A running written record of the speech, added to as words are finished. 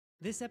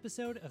This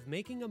episode of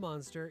Making a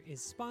Monster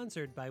is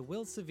sponsored by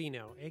Will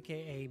Savino,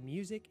 aka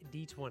Music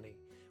D20.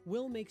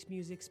 Will makes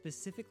music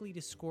specifically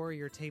to score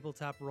your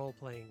tabletop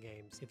role-playing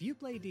games. If you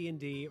play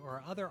D&D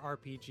or other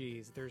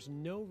RPGs, there's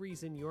no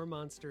reason your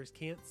monsters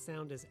can't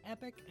sound as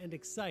epic and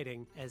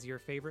exciting as your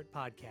favorite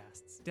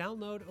podcasts.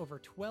 Download over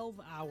 12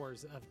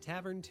 hours of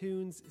tavern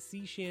tunes,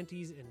 sea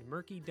shanties, and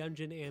murky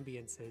dungeon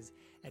ambiances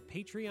at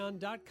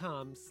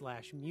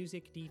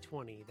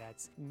patreon.com/musicd20.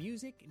 That's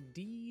Music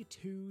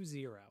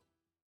D20.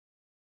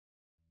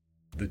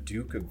 The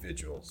Duke of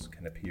Vigils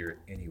can appear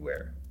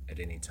anywhere, at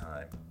any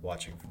time,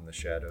 watching from the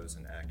shadows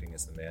and acting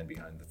as the man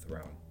behind the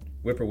throne.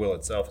 Whippoorwill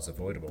itself is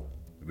avoidable.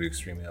 It would be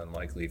extremely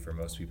unlikely for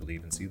most people to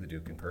even see the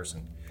Duke in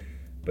person,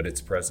 but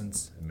its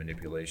presence and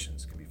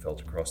manipulations can be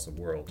felt across the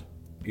world.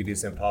 It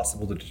is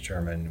impossible to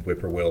determine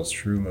Whippoorwill's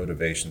true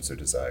motivations or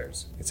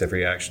desires. Its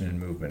every action and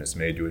movement is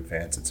made to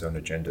advance its own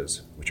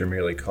agendas, which are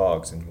merely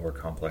cogs in more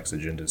complex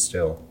agendas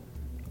still.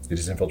 It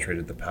has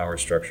infiltrated the power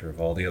structure of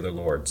all the other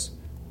lords,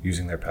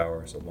 using their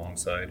powers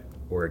alongside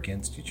or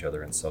against each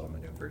other in subtle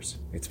maneuvers.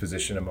 Its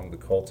position among the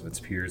cult of its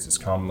peers is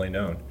commonly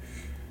known.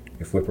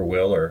 If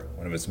Whippoorwill or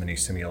one of its many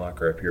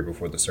simulacra appear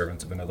before the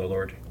servants of another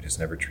lord, it is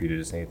never treated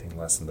as anything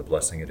less than the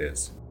blessing it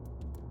is.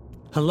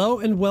 Hello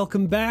and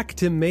welcome back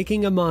to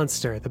Making a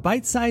Monster, the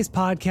bite-sized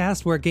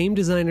podcast where game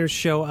designers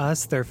show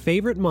us their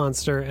favorite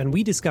monster and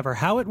we discover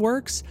how it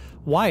works,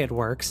 why it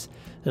works,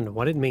 and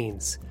what it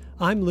means.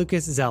 I'm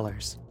Lucas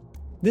Zellers.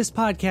 This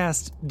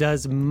podcast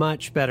does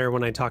much better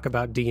when I talk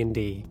about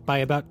D&D, by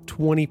about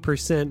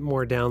 20%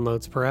 more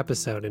downloads per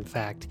episode, in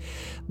fact.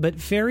 But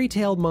fairy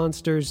tale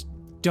monsters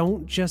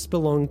don't just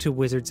belong to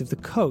Wizards of the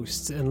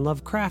Coast, and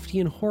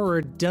Lovecraftian horror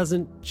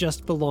doesn't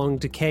just belong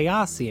to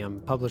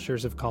Chaosium,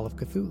 publishers of Call of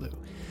Cthulhu.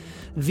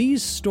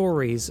 These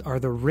stories are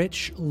the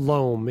rich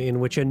loam in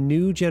which a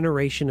new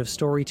generation of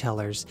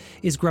storytellers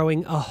is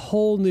growing a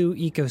whole new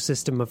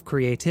ecosystem of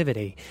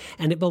creativity,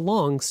 and it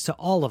belongs to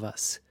all of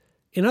us.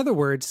 In other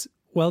words,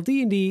 while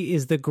D&D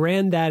is the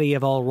granddaddy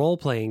of all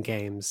role-playing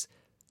games,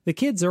 the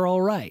kids are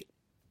all right.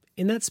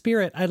 In that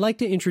spirit, I'd like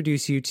to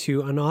introduce you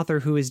to an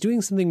author who is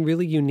doing something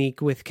really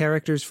unique with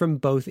characters from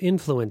both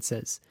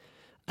influences.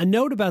 A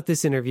note about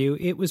this interview,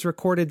 it was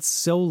recorded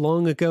so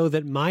long ago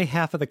that my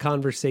half of the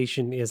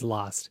conversation is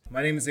lost.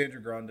 My name is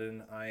Andrew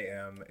Grondin. I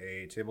am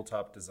a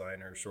tabletop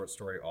designer, short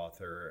story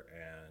author,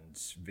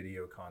 and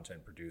video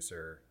content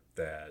producer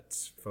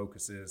that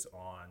focuses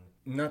on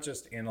not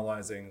just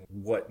analyzing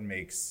what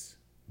makes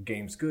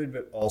games good,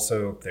 but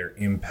also their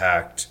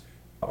impact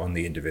on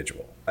the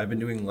individual. I've been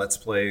doing Let's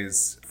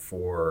Plays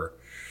for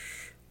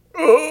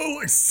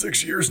like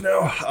 6 years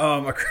now.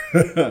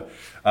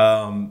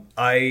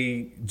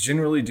 I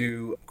generally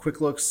do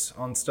quick looks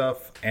on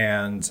stuff,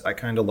 and I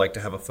kind of like to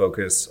have a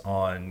focus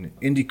on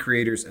indie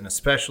creators and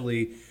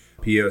especially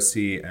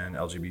POC and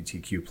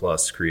LGBTQ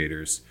plus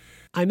creators.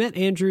 I met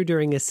Andrew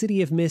during a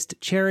City of Mist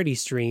charity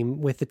stream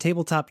with the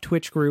tabletop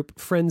Twitch group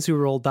Friends Who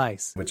Roll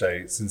Dice, which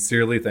I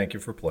sincerely thank you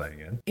for playing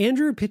in.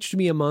 Andrew pitched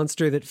me a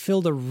monster that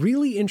filled a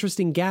really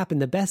interesting gap in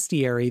the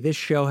bestiary this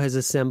show has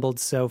assembled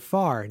so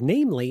far,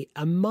 namely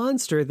a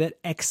monster that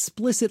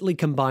explicitly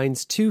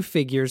combines two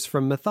figures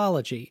from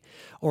mythology,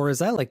 or as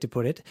I like to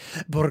put it,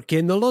 ¿Por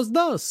qué no los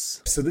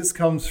dos? So this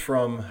comes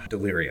from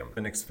Delirium,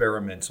 an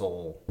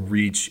experimental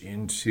reach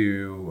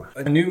into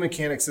a new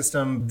mechanic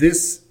system.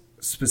 This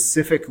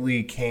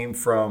specifically came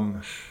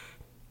from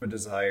a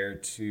desire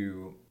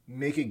to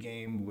make a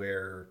game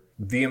where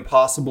the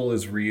impossible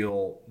is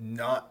real,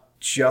 not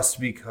just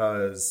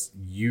because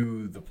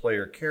you, the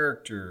player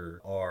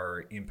character,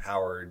 are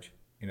empowered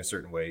in a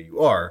certain way you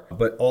are,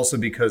 but also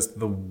because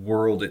the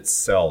world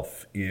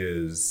itself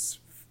is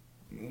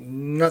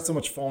not so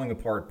much falling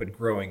apart, but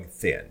growing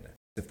thin.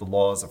 If the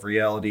laws of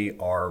reality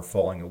are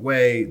falling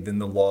away, then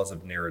the laws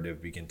of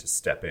narrative begin to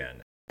step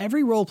in.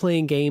 Every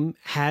role-playing game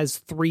has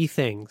three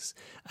things: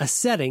 a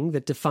setting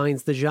that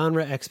defines the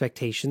genre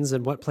expectations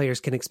and what players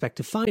can expect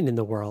to find in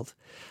the world,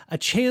 a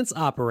chance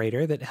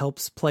operator that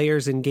helps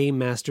players and game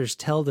masters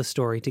tell the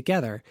story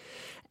together,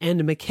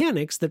 and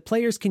mechanics that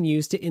players can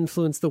use to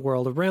influence the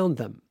world around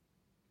them.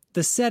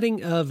 The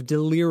setting of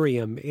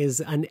Delirium is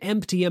an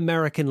empty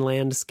American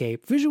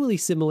landscape, visually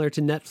similar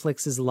to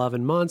Netflix's Love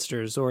and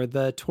Monsters or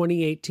the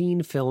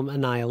 2018 film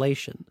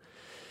Annihilation.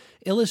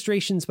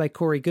 Illustrations by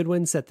Corey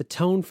Goodwin set the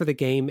tone for the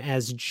game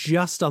as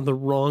just on the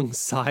wrong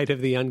side of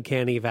the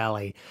uncanny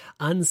valley,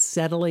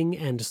 unsettling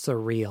and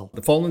surreal.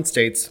 The Fallen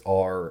States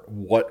are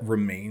what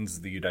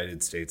remains the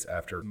United States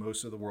after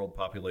most of the world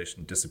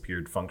population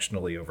disappeared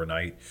functionally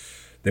overnight.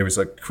 There was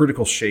a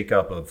critical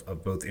shakeup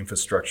of both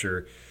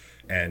infrastructure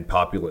and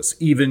populace,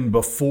 even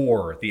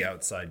before the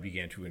outside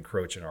began to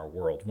encroach in our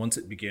world. Once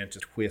it began to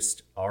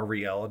twist our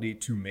reality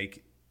to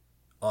make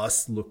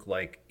us look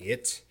like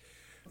it,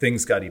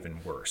 things got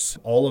even worse.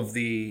 All of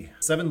the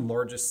 7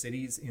 largest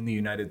cities in the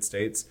United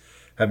States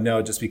have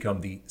now just become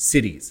the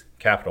cities,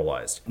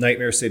 capitalized.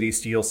 Nightmare City,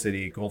 Steel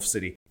City, Gulf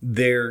City.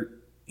 They're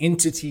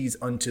entities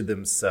unto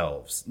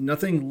themselves.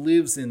 Nothing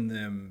lives in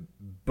them,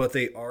 but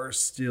they are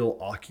still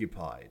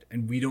occupied,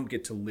 and we don't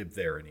get to live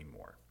there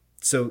anymore.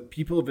 So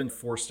people have been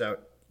forced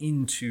out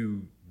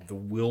into the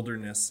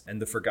wilderness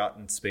and the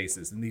forgotten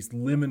spaces and these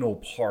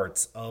liminal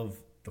parts of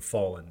the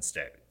fallen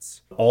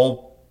states.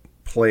 All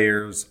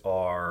players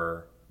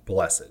are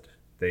blessed.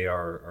 They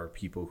are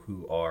people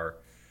who are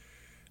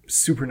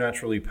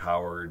supernaturally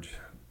powered,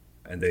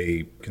 and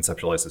they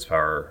conceptualize this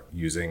power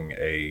using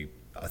a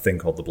thing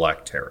called the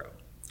Black Tarot.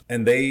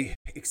 And they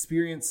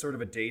experience sort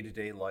of a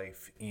day-to-day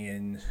life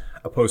in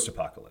a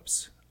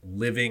post-apocalypse,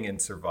 living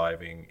and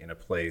surviving in a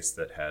place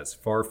that has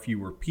far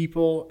fewer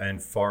people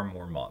and far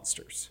more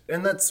monsters.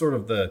 And that's sort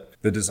of the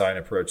design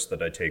approach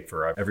that I take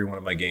for every one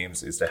of my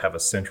games, is to have a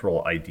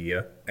central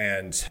idea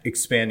and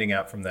expanding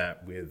out from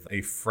that with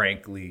a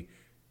frankly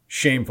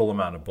shameful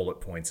amount of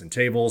bullet points and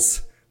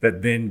tables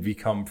that then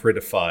become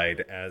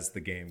prettified as the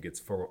game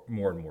gets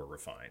more and more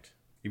refined.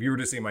 If you were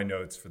to see my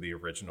notes for the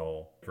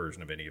original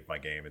version of any of my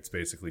game, it's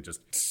basically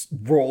just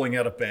rolling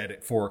out of bed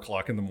at 4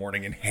 o'clock in the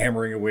morning and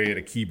hammering away at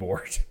a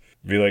keyboard.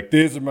 Be like,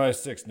 these are my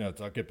 6 notes.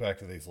 I'll get back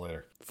to these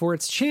later. For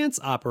its chance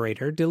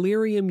operator,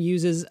 Delirium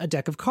uses a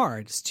deck of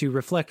cards to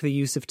reflect the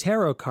use of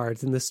tarot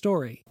cards in the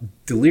story.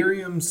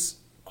 Delirium's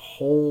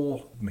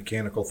whole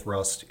mechanical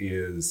thrust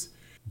is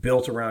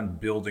built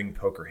around building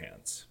poker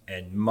hands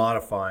and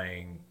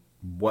modifying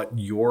what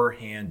your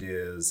hand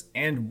is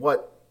and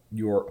what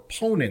your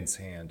opponent's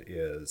hand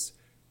is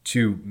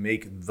to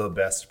make the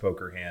best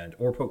poker hand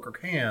or poker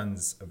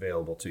hands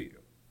available to you.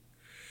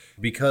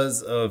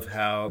 Because of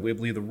how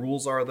wibbly the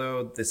rules are,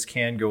 though, this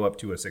can go up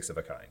to a 6 of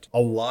a kind. A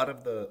lot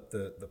of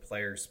the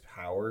player's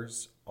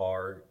powers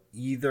are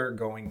either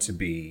going to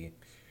be,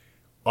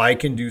 I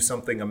can do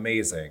something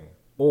amazing,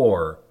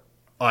 or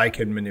I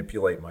can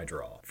manipulate my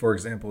draw. For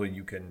example,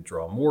 you can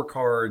draw more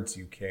cards,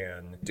 you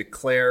can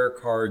declare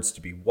cards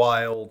to be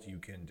wild, you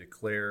can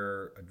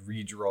declare a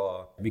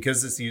redraw.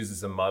 Because this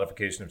uses a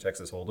modification of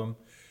Texas Hold'em,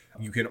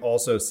 you can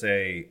also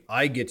say,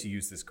 I get to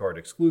use this card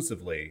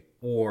exclusively,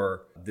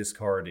 or this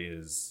card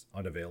is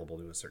unavailable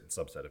to a certain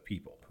subset of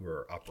people who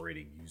are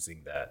operating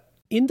using that.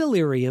 In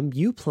Delirium,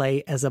 you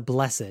play as a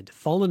Blessed,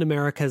 Fallen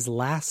America's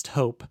last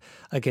hope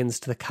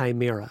against the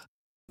Chimera.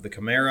 The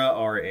Chimera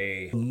are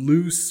a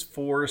loose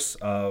force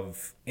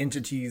of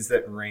entities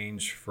that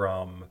range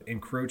from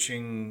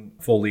encroaching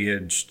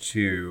foliage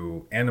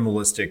to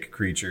animalistic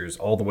creatures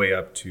all the way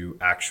up to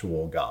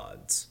actual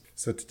gods.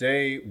 So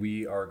today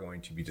we are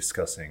going to be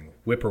discussing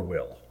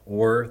Whippoorwill,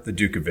 or the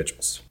Duke of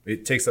Vigils.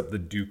 It takes up the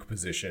Duke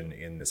position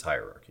in this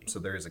hierarchy. So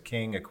there is a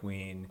king, a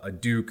queen, a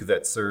duke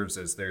that serves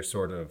as their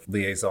sort of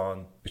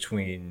liaison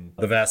between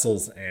the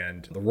vassals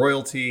and the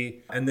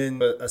royalty, and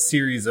then a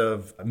series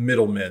of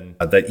middlemen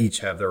that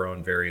each have their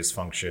own various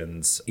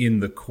functions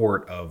in the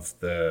court of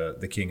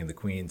the king and the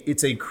queen.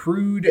 It's a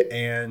crude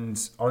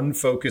and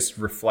unfocused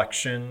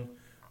reflection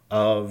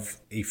of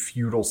a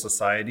feudal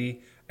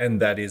society, and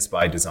that is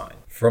by design.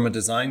 From a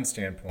design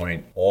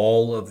standpoint,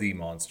 all of the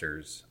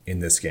monsters in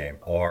this game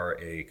are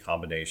a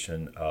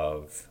combination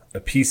of a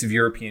piece of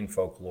European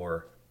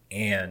folklore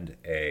and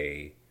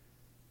a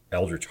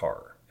eldritch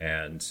horror.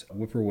 And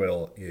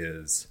Whippoorwill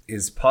is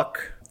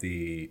Puck,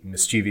 the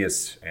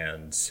mischievous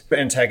and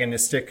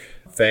antagonistic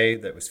fae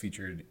that was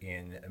featured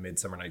in A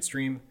Midsummer Night's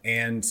Dream,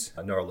 and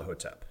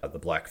Nyarlathotep, the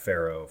Black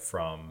Pharaoh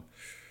from,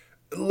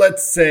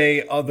 let's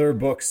say, other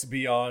books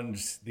beyond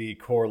the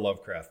core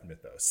Lovecraft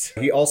mythos.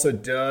 He also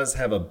does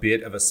have a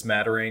bit of a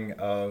smattering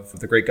of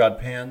The Great God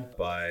Pan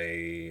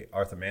by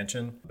Arthur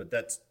Machen, but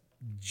that's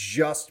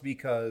just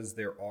because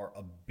there are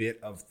a bit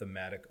of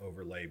thematic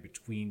overlay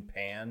between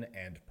Pan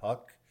and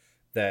Puck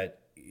that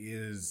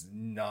is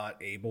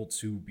not able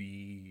to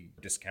be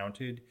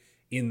discounted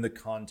in the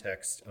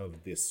context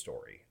of this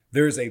story.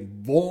 There's a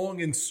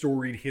long and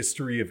storied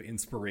history of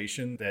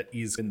inspiration that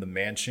is in the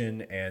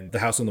Mansion and the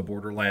House on the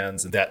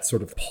Borderlands and that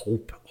sort of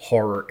pulp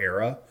horror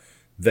era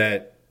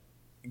that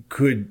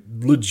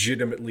could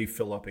legitimately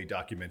fill up a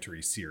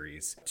documentary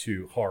series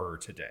to horror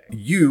today.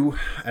 You,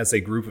 as a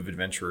group of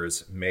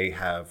adventurers, may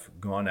have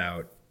gone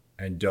out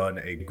and done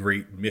a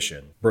great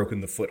mission,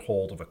 broken the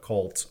foothold of a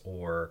cult,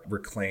 or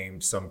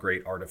reclaimed some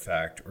great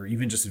artifact, or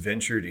even just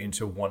ventured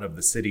into one of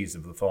the cities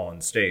of the fallen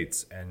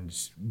states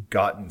and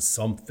gotten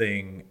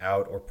something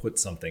out or put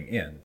something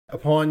in.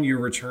 Upon your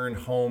return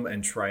home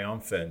and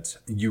triumphant,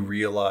 you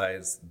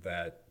realize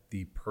that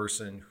the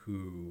person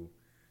who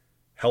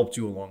helped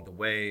you along the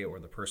way, or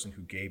the person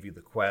who gave you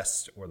the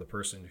quest, or the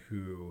person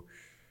who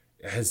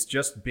has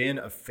just been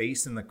a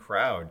face in the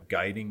crowd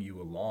guiding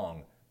you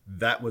along,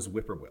 that was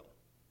Whippoorwill.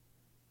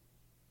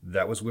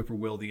 That was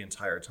Whippoorwill the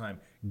entire time,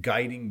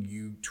 guiding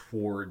you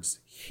towards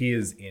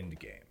his end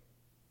game.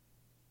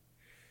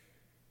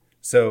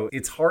 So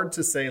it's hard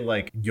to say,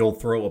 like, you'll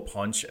throw a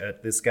punch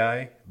at this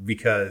guy,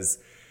 because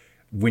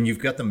when you've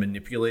got the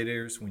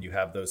manipulators, when you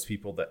have those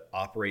people that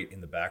operate in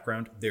the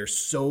background, they're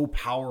so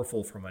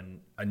powerful from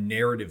a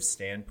narrative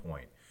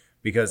standpoint,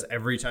 because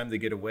every time they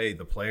get away,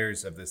 the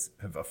players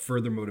have a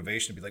further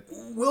motivation to be like,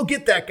 we'll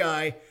get that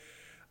guy.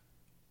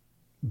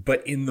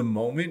 But in the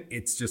moment,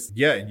 it's just,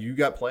 yeah, you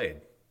got played.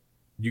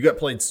 You got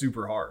played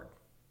super hard.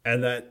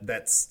 And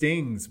that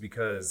stings,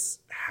 because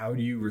how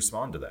do you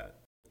respond to that?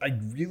 I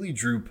really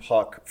drew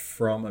Puck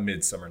from A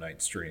Midsummer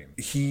Night's Dream.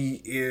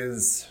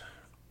 He's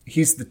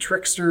the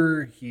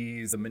trickster,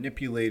 he's the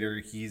manipulator,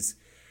 he's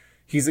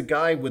a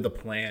guy with a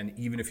plan,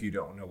 even if you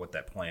don't know what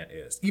that plan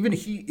is. Even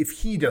if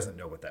he doesn't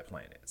know what that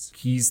plan is.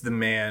 He's the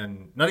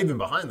man, not even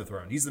behind the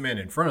throne, he's the man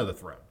in front of the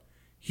throne.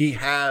 He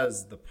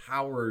has the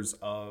powers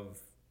of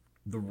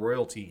the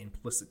royalty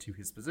implicit to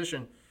his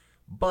position,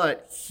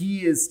 but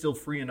he is still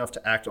free enough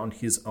to act on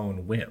his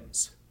own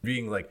whims.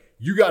 Being like,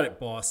 you got it,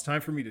 boss. Time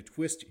for me to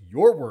twist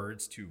your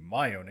words to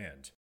my own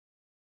end.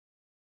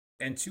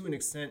 And to an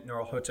extent,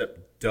 Nyarlathotep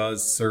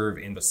does serve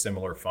in a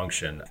similar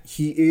function.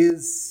 He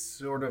is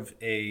sort of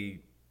a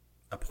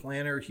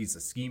planner. He's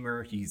a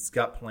schemer. He's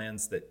got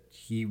plans that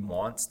he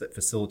wants that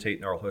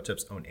facilitate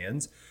Nyarlathotep's own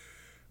ends.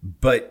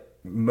 But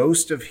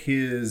most of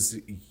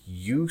his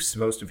use,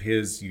 most of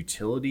his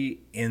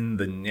utility in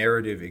the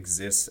narrative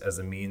exists as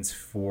a means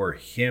for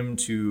him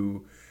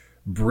to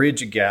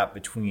bridge a gap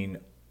between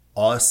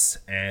us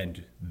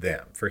and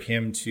them, for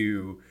him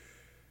to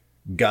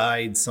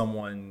guide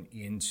someone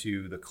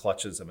into the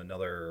clutches of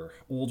another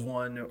old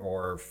one,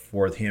 or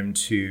for him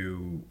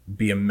to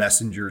be a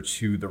messenger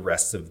to the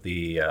rest of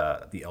the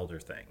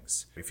elder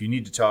things. If you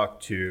need to talk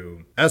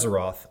to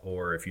Azeroth,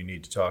 or if you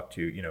need to talk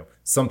to,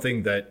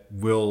 something that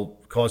will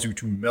cause you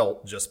to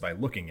melt just by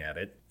looking at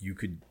it, you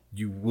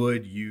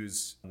would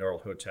use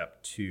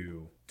Nyarlathotep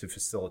to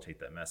facilitate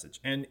that message.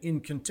 And in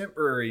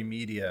contemporary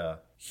media,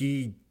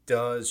 he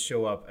does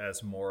show up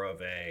as more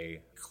of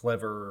a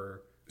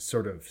clever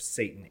sort of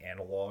Satan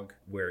analog,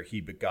 where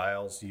he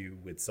beguiles you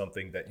with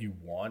something that you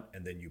want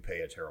and then you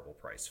pay a terrible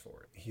price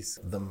for it. He's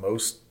the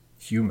most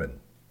human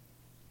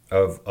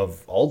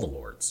of all the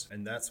lords,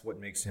 and that's what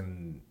makes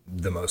him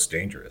the most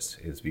dangerous,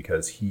 is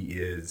because he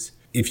is,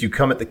 if you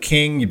come at the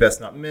king, you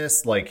best not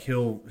miss. Like,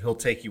 he'll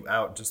take you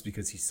out just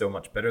because he's so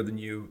much better than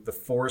you. The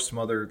Forest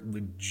Mother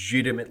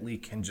legitimately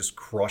can just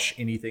crush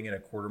anything in a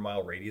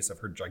quarter-mile radius of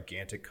her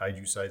gigantic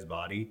kaiju-sized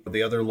body.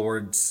 The other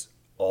lords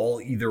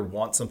all either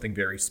want something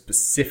very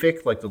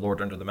specific, like the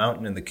Lord Under the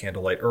Mountain and the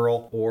Candlelight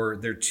Earl, or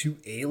they're too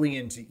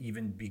alien to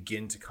even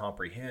begin to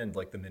comprehend,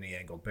 like the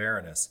Many-Angled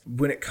Baroness.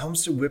 When it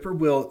comes to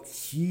Whippoorwill,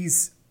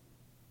 he's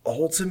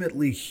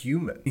ultimately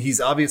human. He's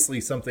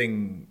obviously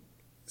something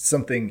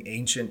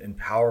ancient and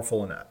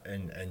powerful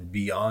and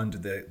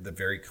beyond the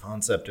very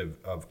concept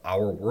of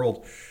our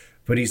world.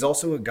 But he's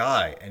also a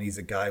guy, and he's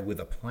a guy with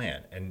a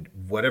plan. And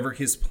whatever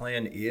his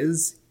plan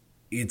is,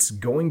 it's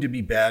going to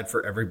be bad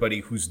for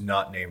everybody who's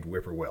not named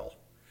Whippoorwill.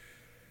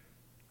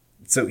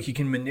 So he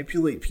can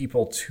manipulate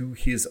people to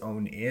his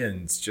own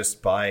ends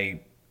just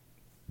by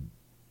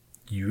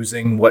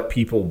using what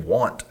people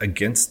want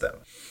against them.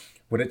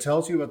 What it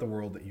tells you about the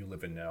world that you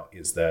live in now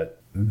is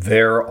that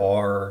there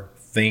are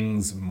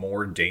things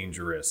more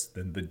dangerous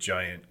than the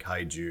giant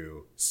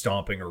kaiju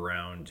stomping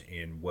around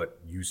in what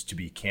used to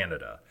be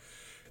Canada.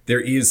 There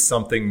is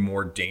something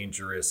more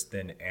dangerous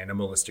than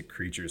animalistic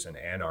creatures and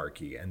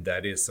anarchy, and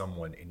that is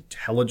someone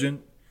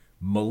intelligent,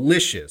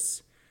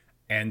 malicious,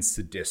 and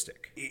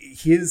sadistic.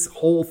 His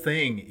whole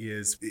thing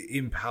is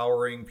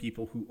empowering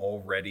people who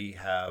already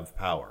have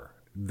power.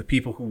 The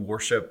people who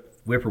worship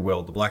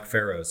Whippoorwill, the Black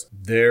Pharaohs,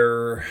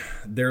 they're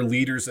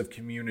leaders of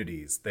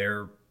communities.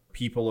 They're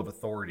people of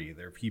authority.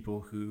 They're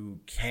people who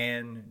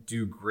can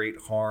do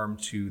great harm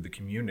to the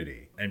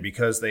community. And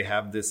because they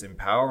have this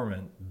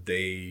empowerment,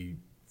 they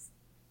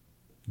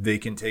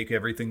can take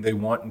everything they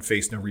want and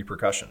face no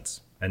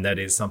repercussions. And that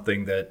is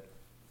something that,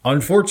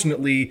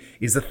 unfortunately,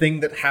 is a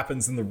thing that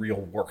happens in the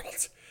real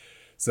world.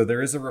 So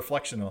there is a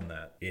reflection on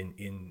that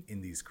in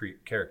these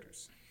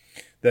characters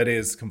that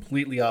is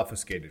completely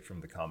obfuscated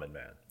from the common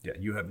man. Yeah,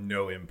 you have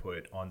no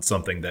input on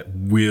something that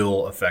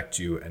will affect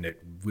you, and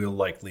it will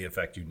likely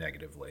affect you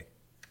negatively.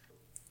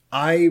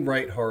 I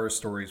write horror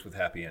stories with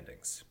happy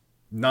endings.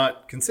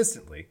 Not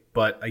consistently,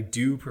 but I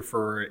do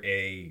prefer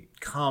a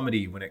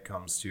comedy when it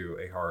comes to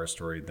a horror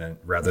story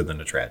rather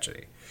than a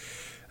tragedy.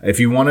 If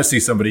you want to see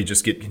somebody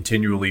just get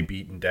continually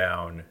beaten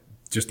down,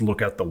 just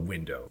look out the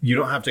window. You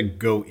don't have to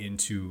go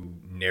into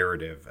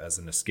narrative as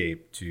an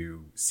escape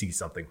to see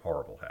something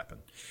horrible happen.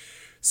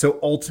 So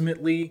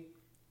ultimately,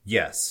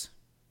 yes.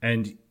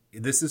 And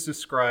this is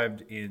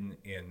described in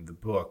the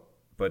book,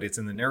 but it's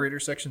in the narrator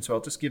section, so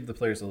I'll just give the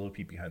players a little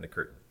peek behind the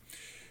curtain.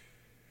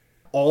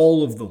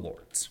 All of the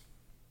lords,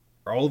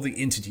 all of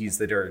the entities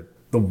that are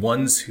the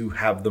ones who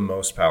have the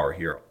most power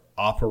here,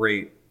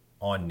 operate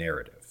on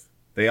narrative.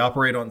 They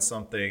operate on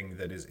something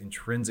that is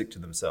intrinsic to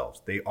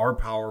themselves. They are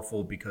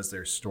powerful because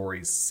their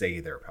stories say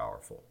they're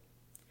powerful.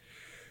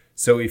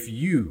 So if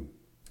you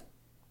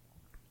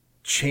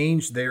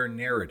change their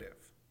narrative,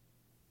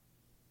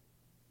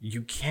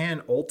 you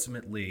can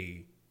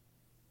ultimately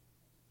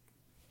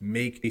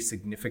make a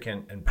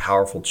significant and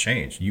powerful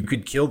change. You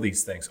could kill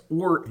these things,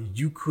 or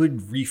you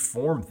could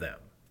reform them.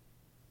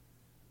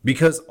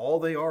 Because all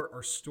they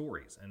are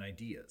stories and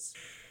ideas.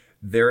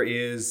 There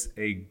is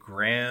a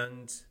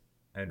grand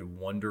and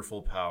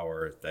wonderful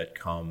power that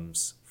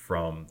comes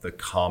from the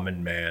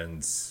common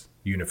man's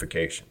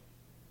unification.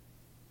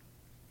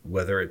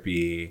 Whether it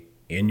be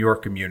in your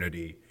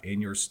community,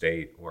 in your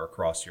state or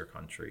across your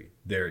country,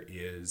 there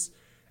is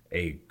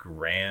a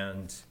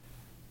grand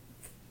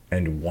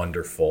and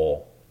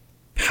wonderful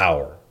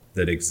power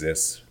that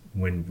exists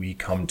when we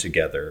come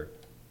together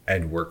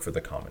and work for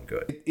the common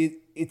good.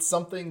 It's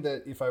something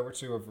that if I were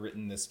to have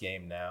written this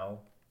game now,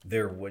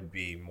 there would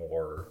be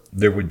more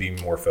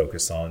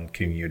focus on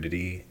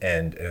community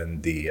and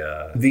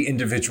the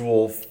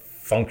individual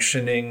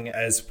functioning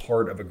as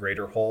part of a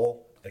greater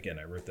whole. Again,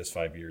 I wrote this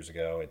 5 years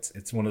ago.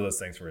 It's one of those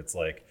things where it's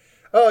like,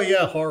 oh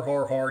yeah, har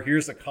har har,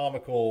 here's a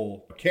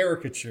comical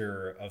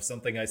caricature of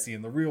something I see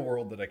in the real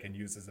world that I can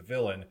use as a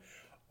villain.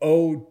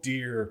 Oh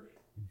dear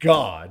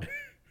God.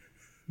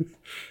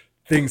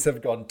 Things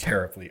have gone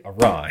terribly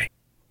awry.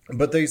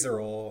 But these are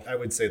all, I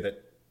would say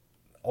that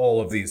all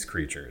of these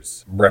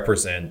creatures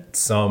represent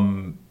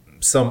some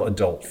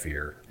adult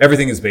fear.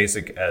 Everything is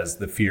basic as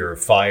the fear of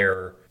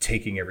fire,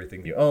 taking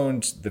everything you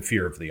owned, the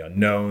fear of the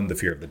unknown, the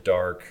fear of the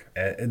dark,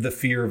 and the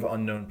fear of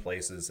unknown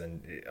places,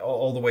 and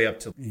all the way up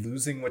to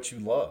losing what you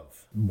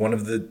love. One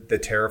of the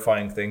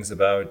terrifying things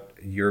about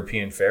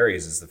European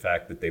fairies is the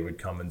fact that they would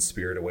come and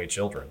spirit away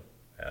children.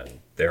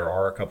 And there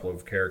are a couple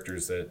of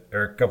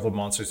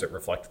monsters that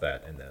reflect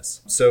that in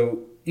this.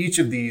 So each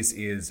of these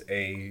is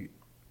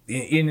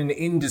in an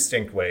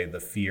indistinct way, the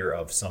fear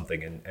of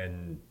something.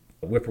 And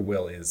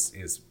Whippoorwill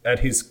is at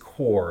his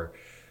core,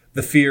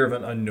 the fear of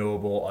an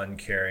unknowable,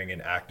 uncaring,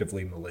 and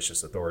actively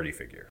malicious authority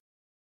figure.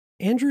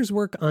 Andrew's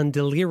work on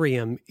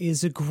Delirium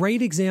is a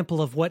great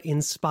example of what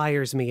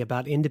inspires me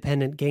about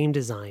independent game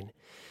design.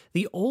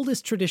 The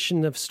oldest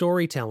tradition of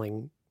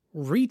storytelling,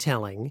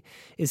 retelling,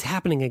 is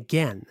happening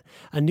again.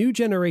 A new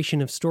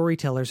generation of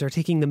storytellers are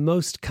taking the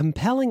most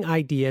compelling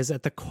ideas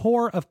at the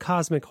core of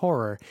cosmic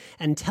horror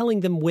and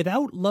telling them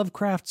without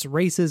Lovecraft's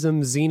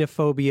racism,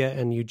 xenophobia,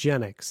 and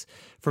eugenics.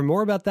 For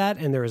more about that,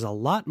 and there is a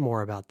lot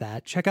more about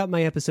that, check out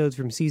my episodes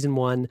from Season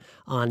 1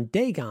 on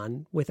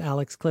Dagon with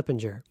Alex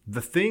Klippinger. The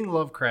thing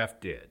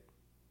Lovecraft did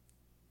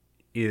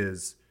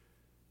is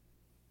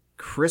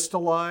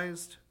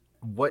crystallized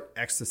what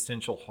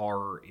existential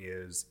horror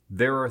is.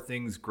 There are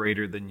things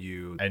greater than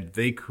you, and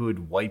they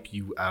could wipe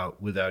you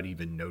out without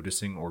even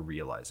noticing or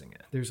realizing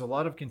it. There's a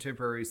lot of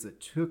contemporaries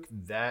that took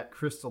that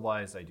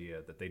crystallized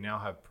idea that they now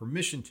have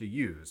permission to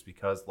use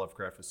because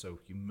Lovecraft is so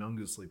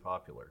humongously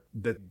popular,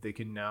 that they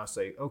can now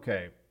say,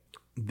 okay,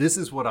 this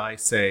is what I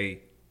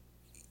say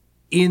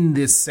in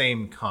this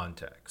same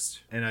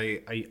context. And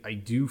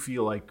I do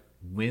feel like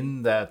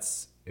when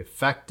that's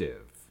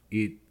effective,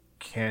 it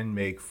can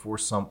make for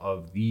some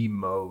of the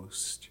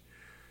most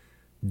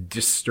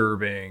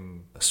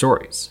disturbing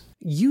stories.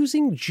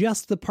 Using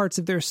just the parts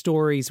of their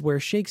stories where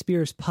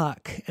Shakespeare's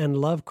Puck and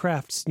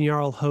Lovecraft's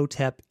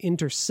Nyarlathotep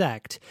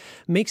intersect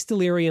makes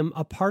Delirium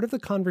a part of the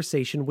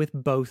conversation with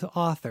both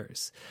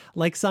authors.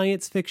 Like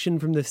science fiction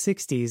from the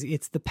 60s,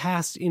 it's the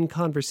past in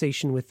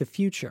conversation with the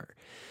future.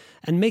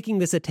 And making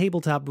this a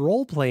tabletop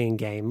role-playing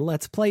game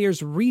lets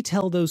players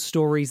retell those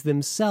stories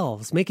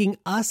themselves, making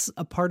us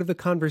a part of the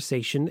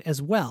conversation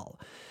as well.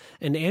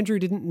 And Andrew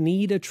didn't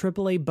need a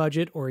AAA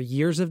budget or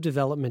years of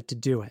development to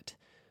do it.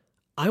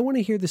 I want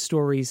to hear the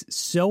stories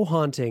so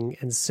haunting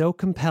and so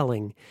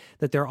compelling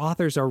that their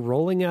authors are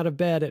rolling out of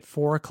bed at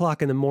 4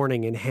 o'clock in the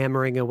morning and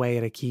hammering away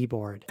at a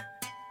keyboard.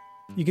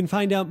 You can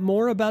find out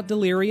more about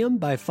Delirium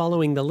by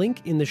following the link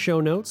in the show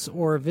notes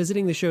or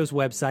visiting the show's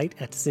website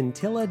at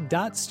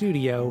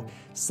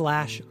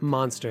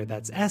scintilla.studio/monster.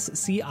 That's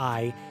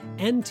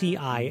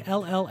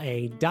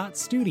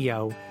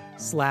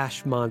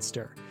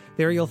SCINTILLA.studio/monster.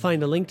 There you'll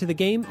find a link to the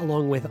game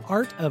along with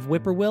art of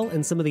Whippoorwill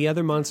and some of the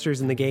other monsters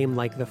in the game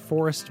like the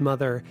Forest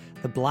Mother,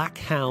 the Black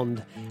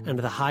Hound, and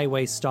the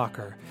Highway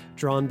Stalker,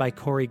 drawn by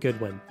Corey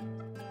Goodwin.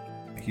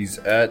 He's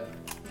at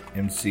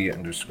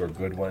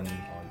MC_Goodwin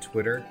on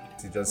Twitter.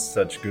 He does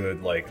such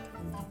good, like,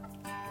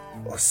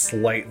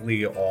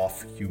 slightly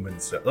off human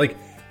stuff. Like,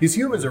 his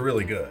humans are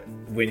really good.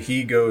 When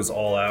he goes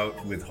all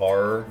out with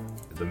horror,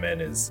 the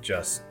man is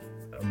just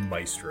a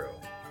maestro.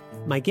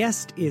 My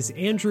guest is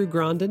Andrew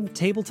Grondin,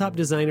 tabletop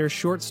designer,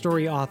 short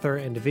story author,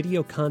 and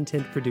video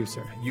content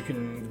producer. You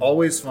can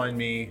always find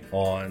me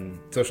on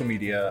social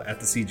media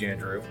at the Siege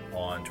Andrew,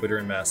 on Twitter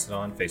and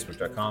Mastodon,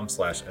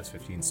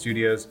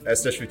 facebook.com/S15studios,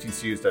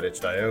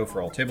 s-15studios.itch.io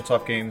for all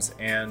tabletop games,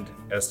 and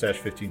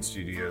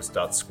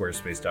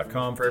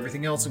s-15studios.squarespace.com for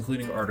everything else,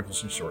 including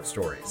articles and short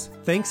stories.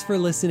 Thanks for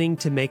listening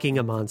to Making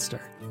a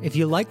Monster. If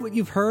you like what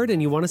you've heard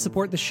and you want to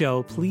support the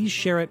show, please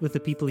share it with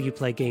the people you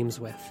play games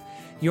with.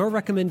 Your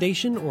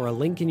recommendation or a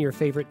link in your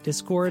favorite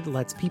Discord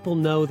lets people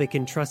know they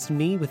can trust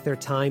me with their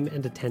time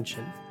and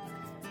attention.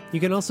 You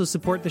can also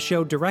support the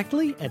show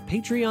directly at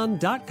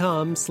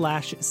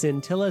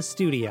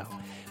patreon.com/scintillastudio.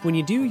 When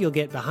you do, you'll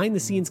get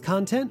behind-the-scenes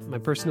content. My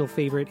personal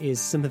favorite is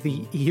some of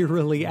the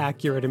eerily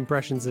accurate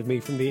impressions of me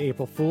from the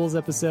April Fool's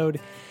episode,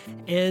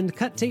 and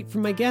cut tape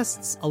from my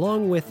guests,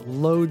 along with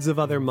loads of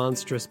other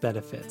monstrous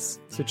benefits.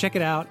 So check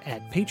it out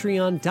at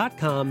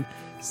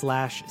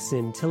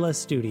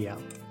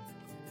patreon.com/scintillastudio.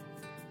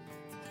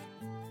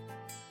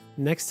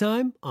 Next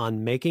time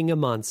on Making a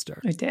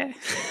Monster. Oh dear.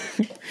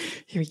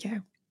 Here we go.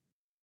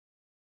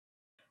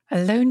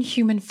 A lone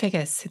human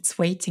figure sits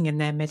waiting in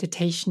their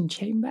meditation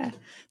chamber,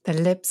 their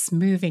lips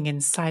moving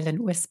in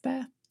silent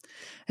whisper.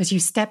 As you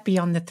step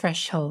beyond the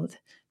threshold,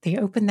 they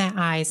open their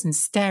eyes and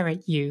stare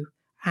at you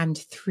and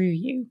through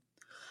you.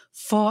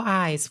 4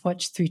 eyes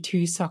watch through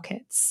 2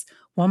 sockets,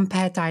 one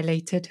pair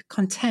dilated,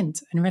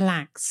 content and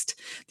relaxed,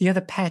 the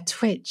other pair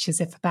twitch as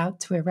if about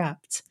to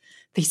erupt.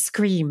 They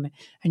scream,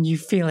 and you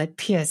feel it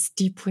pierce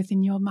deep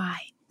within your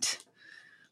mind.